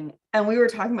amazing. And we were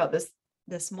talking about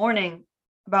this morning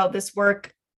about this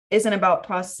work isn't about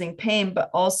processing pain, but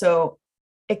also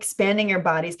expanding your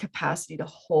body's capacity to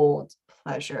hold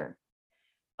pleasure.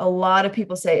 A lot of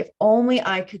people say, if only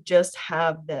I could just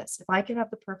have this, if I could have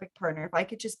the perfect partner, if I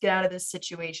could just get out of this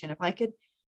situation, if I could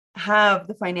have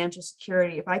the financial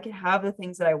security, if I could have the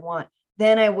things that I want,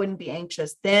 then I wouldn't be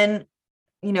anxious. Then,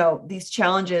 these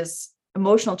challenges,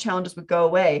 emotional challenges would go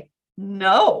away.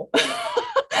 No,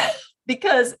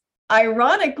 because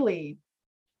ironically,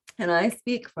 and I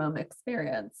speak from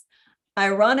experience,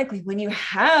 ironically, when you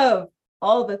have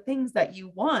all the things that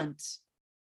you want,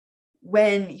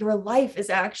 when your life is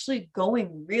actually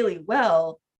going really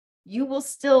well, you will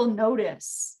still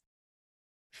notice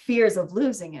fears of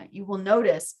losing it. You will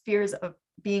notice fears of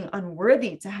being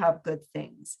unworthy to have good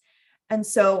things. And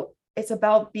so it's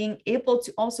about being able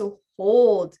to also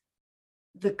hold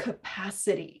the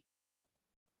capacity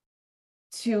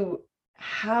to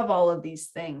have all of these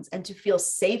things and to feel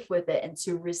safe with it and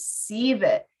to receive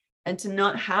it and to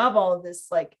not have all of this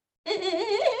like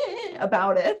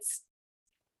about it,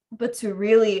 but to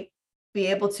really be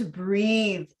able to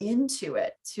breathe into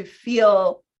it, to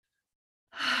feel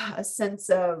a sense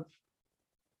of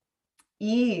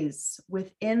ease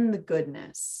within the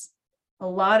goodness. A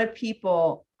lot of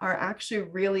people are actually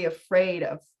really afraid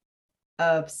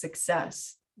of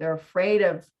success. They're afraid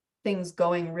of things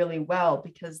going really well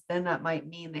because then that might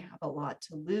mean they have a lot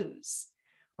to lose,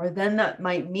 or then that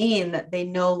might mean that they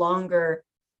no longer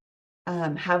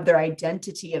have their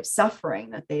identity of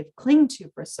suffering that they've clung to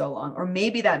for so long, or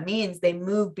maybe that means they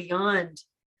move beyond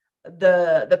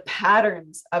the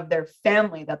patterns of their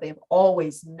family that they've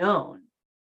always known.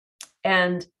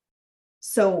 And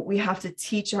so we have to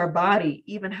teach our body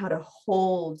even how to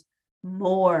hold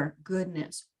more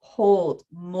goodness, hold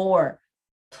more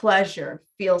pleasure,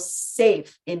 feel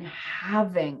safe in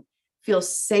having, feel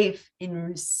safe in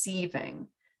receiving.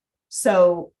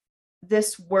 So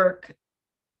this work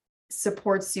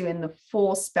supports you in the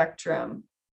full spectrum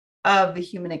of the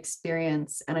human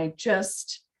experience. And I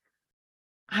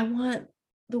want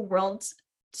the world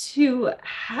to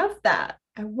have that.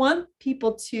 I want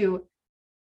people to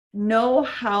know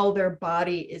how their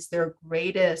body is their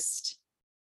greatest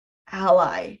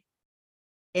ally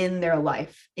in their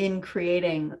life, in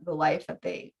creating the life that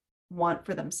they want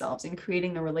for themselves, in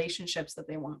creating the relationships that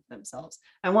they want for themselves.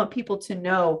 I want people to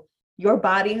know your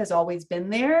body has always been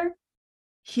there.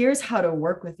 Here's how to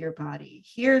work with your body.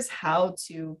 Here's how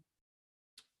to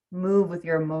move with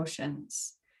your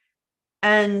emotions.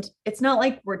 And it's not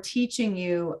like we're teaching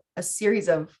you a series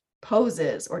of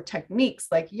poses or techniques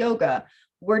like yoga.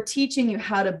 We're teaching you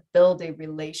how to build a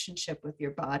relationship with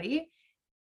your body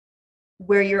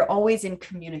where you're always in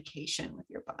communication with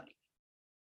your body,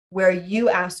 where you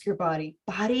ask your body,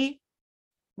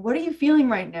 what are you feeling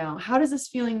right now? How does this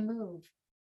feeling move?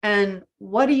 And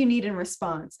what do you need in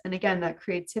response? And again, that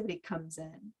creativity comes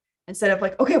in. Instead of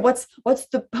like, okay, what's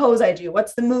the pose I do?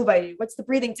 What's the move I do? What's the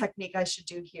breathing technique I should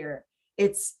do here?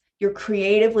 It's you're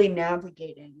creatively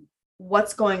navigating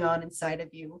what's going on inside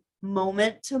of you,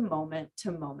 moment to moment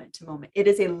to moment to moment. It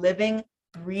is a living,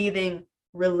 breathing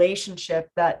relationship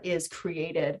that is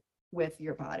created with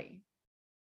your body.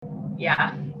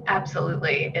 Yeah,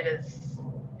 absolutely.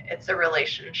 It's a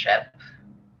relationship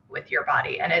with your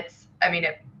body. And it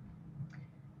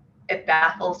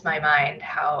baffles my mind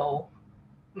how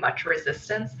much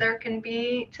resistance there can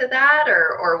be to that,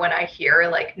 or when I hear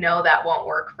like, no, that won't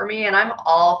work for me. And I'm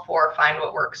all for find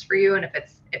what works for you. And if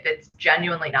it's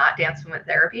genuinely not dance movement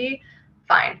therapy,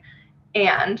 fine.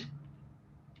 And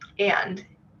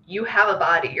you have a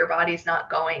body, your body's not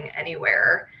going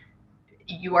anywhere.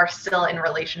 You are still in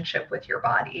relationship with your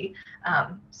body.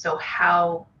 So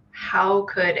how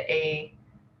could a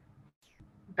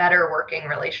better working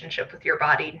relationship with your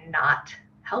body not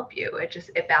help you?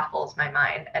 It baffles my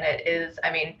mind. And it is,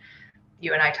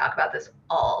 you and I talk about this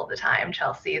all the time,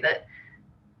 Chelsea, that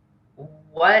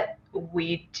what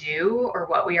we do or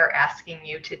what we are asking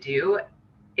you to do,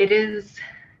 it is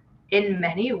in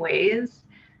many ways,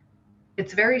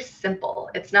 it's very simple.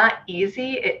 It's not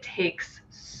easy. It takes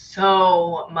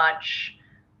so much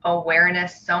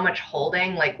awareness, so much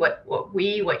holding. Like what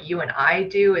you and I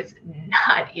do is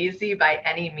not easy by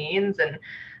any means. And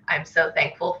I'm so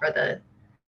thankful for the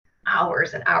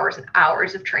hours and hours and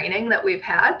hours of training that we've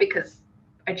had, because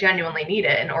I genuinely need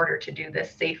it in order to do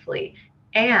this safely.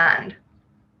 And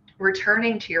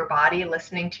returning to your body,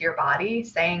 listening to your body,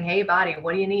 saying, hey, body,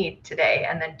 what do you need today?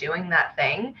 And then doing that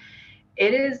thing.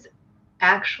 It is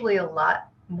actually a lot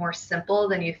more simple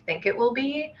than you think it will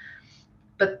be.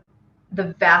 But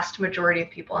the vast majority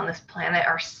of people on this planet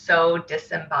are so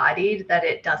disembodied that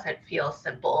it doesn't feel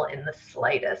simple in the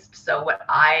slightest. So what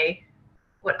I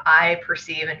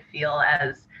perceive and feel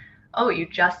as, oh, you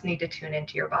just need to tune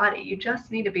into your body. You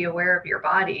just need to be aware of your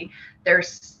body.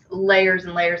 There's layers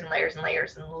and layers and layers and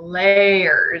layers and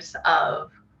layers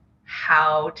of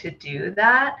how to do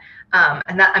that.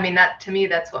 And that, I mean, that to me,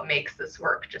 that's what makes this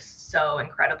work just so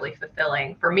incredibly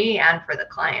fulfilling for me and for the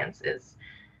clients, is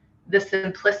the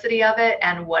simplicity of it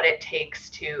and what it takes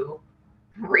to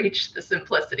reach the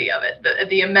simplicity of it,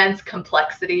 the immense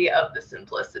complexity of the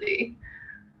simplicity.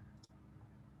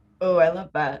 Oh, I love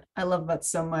that. I love that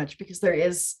so much, because there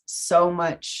is so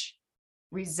much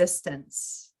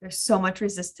resistance. There's so much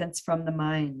resistance from the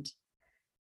mind.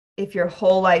 If your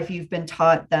whole life you've been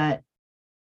taught that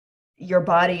your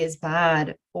body is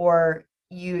bad, or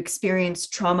you experience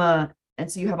trauma,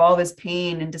 and so you have all this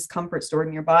pain and discomfort stored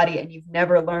in your body, and you've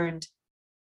never learned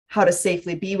how to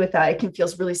safely be with that, it can feel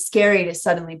really scary to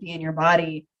suddenly be in your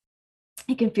body.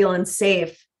 It can feel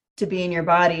unsafe to be in your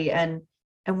body. And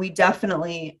we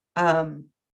definitely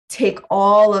take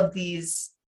all of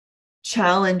these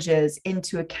challenges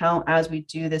into account as we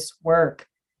do this work,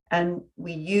 and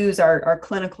we use our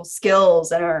clinical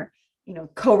skills and our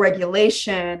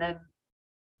co-regulation, and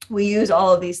we use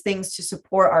all of these things to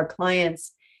support our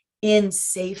clients in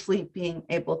safely being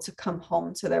able to come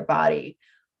home to their body.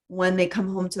 When they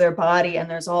come home to their body, and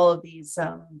there's all of these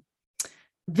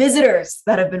visitors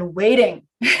that have been waiting,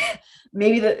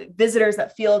 maybe the visitors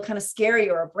that feel kind of scary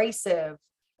or abrasive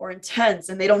or intense,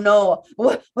 and they don't know,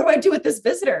 what do I do with this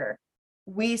visitor?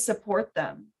 We support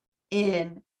them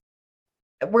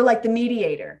we're like the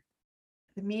mediator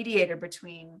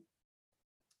between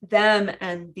them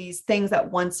and these things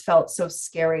that once felt so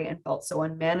scary and felt so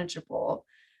unmanageable.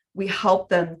 We help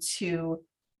them to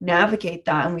navigate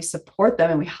that, and we support them,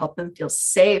 and we help them feel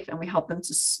safe, and we help them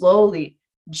to slowly,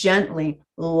 gently,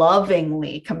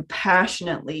 lovingly,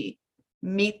 compassionately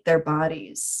meet their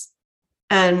bodies.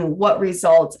 And what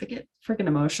results, I get freaking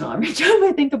emotional every time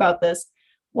I think about this,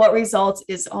 what results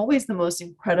is always the most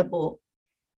incredible,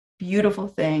 beautiful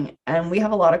thing. And we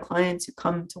have a lot of clients who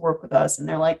come to work with us, and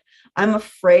they're like, I'm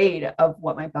afraid of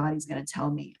what my body's going to tell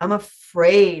me. I'm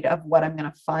afraid of what I'm going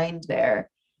to find there.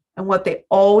 And what they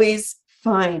always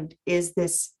find is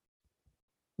this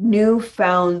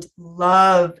newfound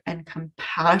love and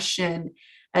compassion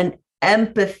and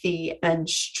empathy and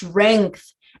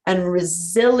strength and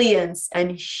resilience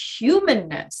and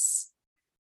humanness.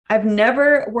 I've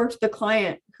never worked with a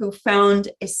client who found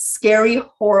a scary,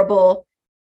 horrible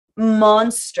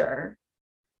monster,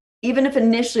 even if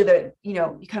initially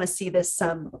you kind of see this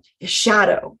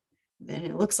shadow, then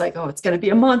it looks like, oh, it's going to be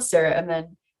a monster, and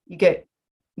then you get,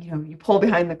 you pull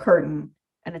behind the curtain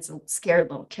and it's a scared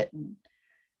little kitten.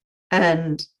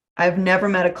 And I've never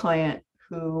met a client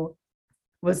who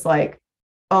was like,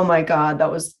 oh my God,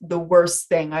 that was the worst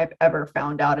thing I've ever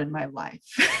found out in my life.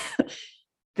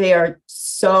 They are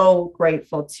so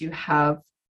grateful to have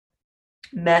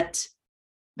met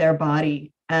their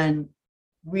body and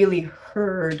really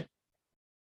heard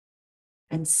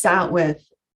and sat with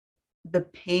the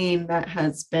pain that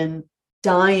has been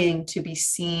dying to be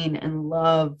seen and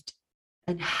loved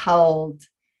and held.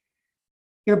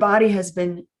 Your body has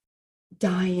been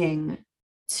dying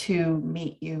to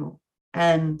meet you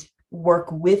and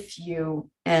work with you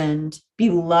and be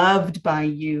loved by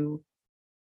you,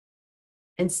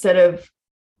 instead of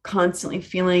constantly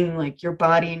feeling like your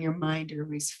body and your mind are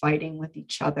always fighting with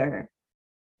each other.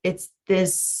 It's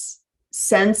this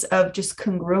sense of just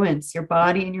congruence, your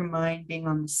body and your mind being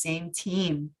on the same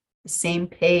team, the same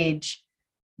page,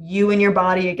 you and your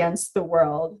body against the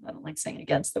world. I don't like saying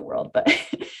against the world, but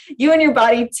you and your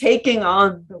body taking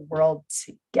on the world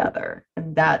together.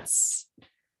 And that's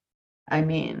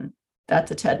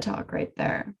a TED Talk right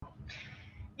there.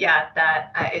 Yeah,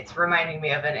 it's reminding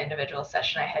me of an individual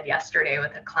session I had yesterday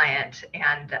with a client,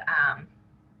 and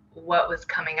what was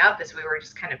coming up as we were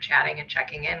just kind of chatting and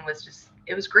checking in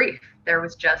it was grief. There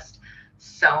was just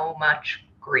so much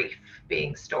grief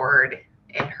being stored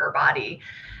in her body,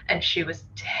 and she was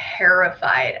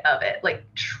terrified of it, like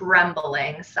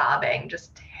trembling, sobbing,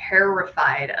 just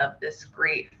terrified of this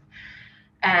grief.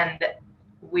 And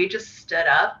we just stood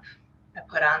up, I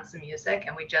put on some music,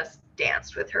 and we just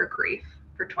danced with her grief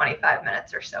for 25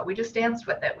 minutes or so. We just danced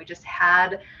with it. We just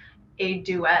had a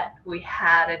duet. We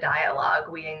had a dialogue.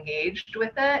 We engaged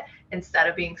with it instead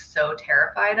of being so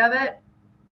terrified of it.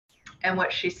 And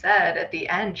what she said at the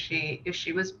end, she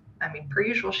was, I mean, per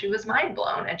usual, she was mind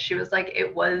blown. And she was like,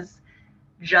 it was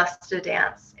just a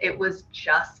dance. It was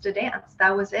just a dance.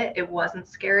 That was it. It wasn't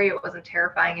scary. It wasn't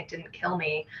terrifying. It didn't kill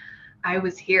me. I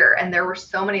was here. And there were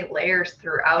so many layers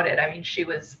throughout it. I mean, she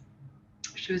was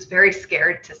very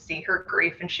scared to see her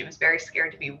grief, and she was very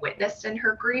scared to be witnessed in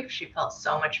her grief. She felt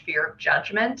so much fear of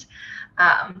judgment.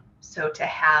 So to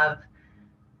have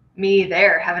me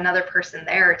there, have another person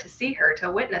there to see her,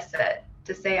 to witness it,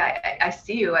 to say, I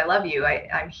see you, I love you,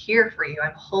 I'm here for you,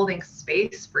 I'm holding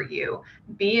space for you,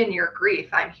 be in your grief,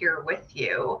 I'm here with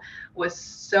you, was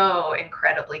so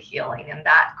incredibly healing. And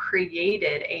that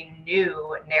created a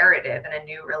new narrative and a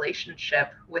new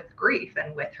relationship with grief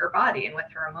and with her body and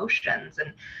with her emotions.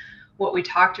 And what we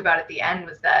talked about at the end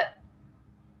was that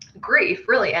grief,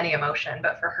 really any emotion,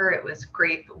 but for her it was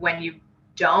grief, when you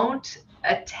don't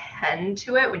attend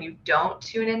to it, when you don't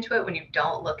tune into it, when you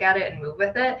don't look at it and move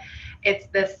with it, it's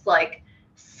this like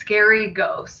scary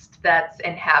ghost that's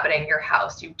inhabiting your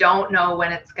house. You don't know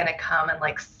when it's going to come and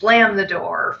like slam the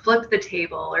door or flip the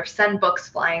table or send books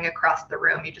flying across the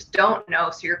room. You just don't know.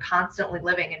 So you're constantly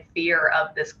living in fear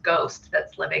of this ghost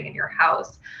that's living in your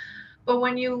house. But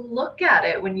when you look at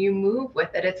it, when you move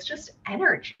with it, it's just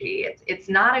energy. It's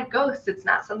not a ghost. It's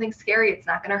not something scary. It's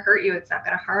not going to hurt you. It's not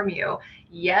going to harm you.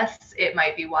 Yes, it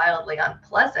might be wildly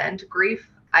unpleasant. Grief,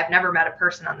 I've never met a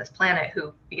person on this planet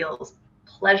who feels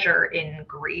pleasure in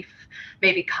grief,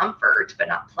 maybe comfort, but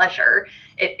not pleasure.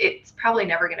 It's probably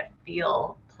never going to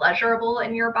feel pleasurable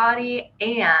in your body.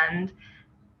 And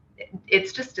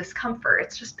it's just discomfort.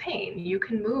 It's just pain. You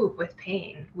can move with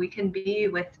pain. We can be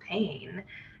with pain.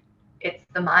 It's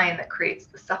the mind that creates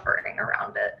the suffering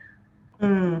around it.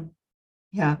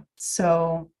 Yeah,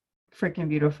 so freaking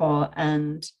beautiful.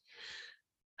 And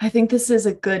I think this is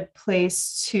a good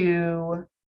place to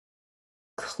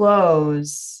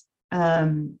close,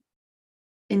 in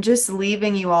just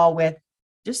leaving you all with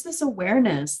just this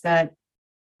awareness that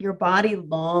your body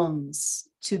longs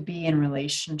to be in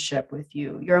relationship with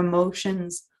you. Your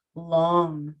emotions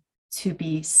long to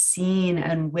be seen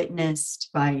and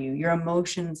witnessed by you. Your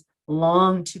emotions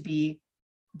long to be,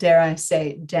 dare I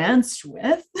say, danced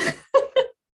with.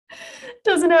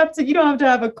 Doesn't have to, you don't have to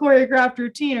have a choreographed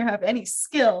routine or have any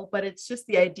skill, but it's just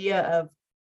the idea of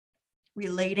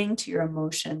relating to your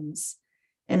emotions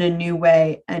in a new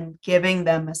way and giving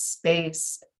them a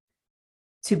space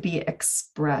to be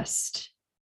expressed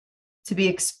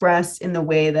in the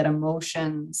way that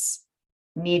emotions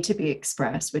need to be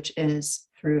expressed, which is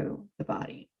through the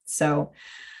body. So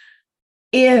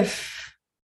if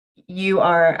you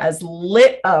are as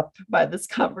lit up by this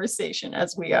conversation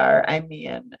as we are, I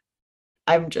mean,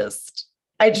 I just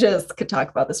could talk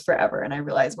about this forever. And I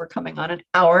realize we're coming on an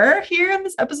hour here in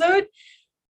this episode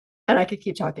and I could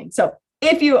keep talking. So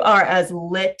if you are as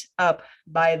lit up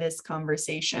by this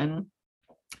conversation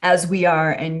as we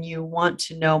are, and you want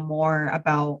to know more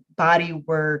about body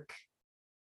work,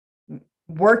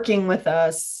 working with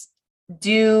us,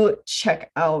 do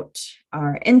check out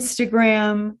our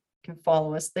Instagram. You can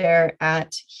follow us there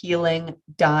at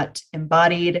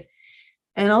healing.embodied.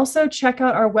 And also check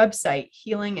out our website,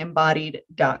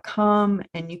 healingembodied.com,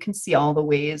 and you can see all the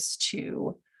ways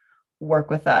to work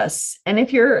with us. And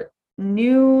if you're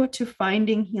new to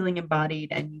finding Healing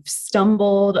Embodied and you've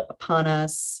stumbled upon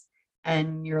us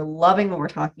and you're loving what we're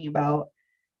talking about,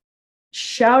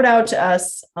 shout out to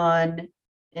us on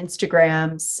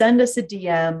Instagram, send us a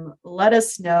DM, let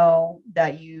us know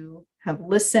that you have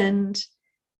listened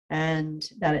and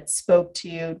that it spoke to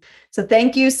you. So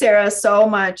thank you, Sarah, so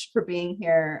much for being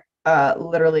here.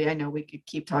 Literally, I know we could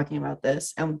keep talking about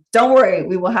this, and don't worry,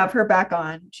 we will have her back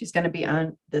on. She's going to be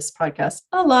on this podcast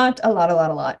a lot.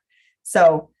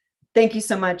 So thank you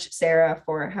so much, Sarah,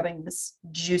 for having this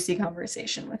juicy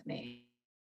conversation with me.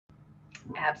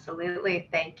 Absolutely.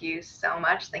 Thank you so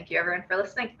much. Thank you, everyone, for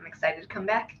listening. I'm excited to come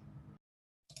back.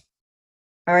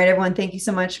 All right, everyone. Thank you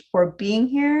so much for being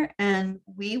here, and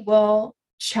we will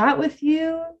chat with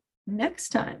you next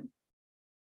time.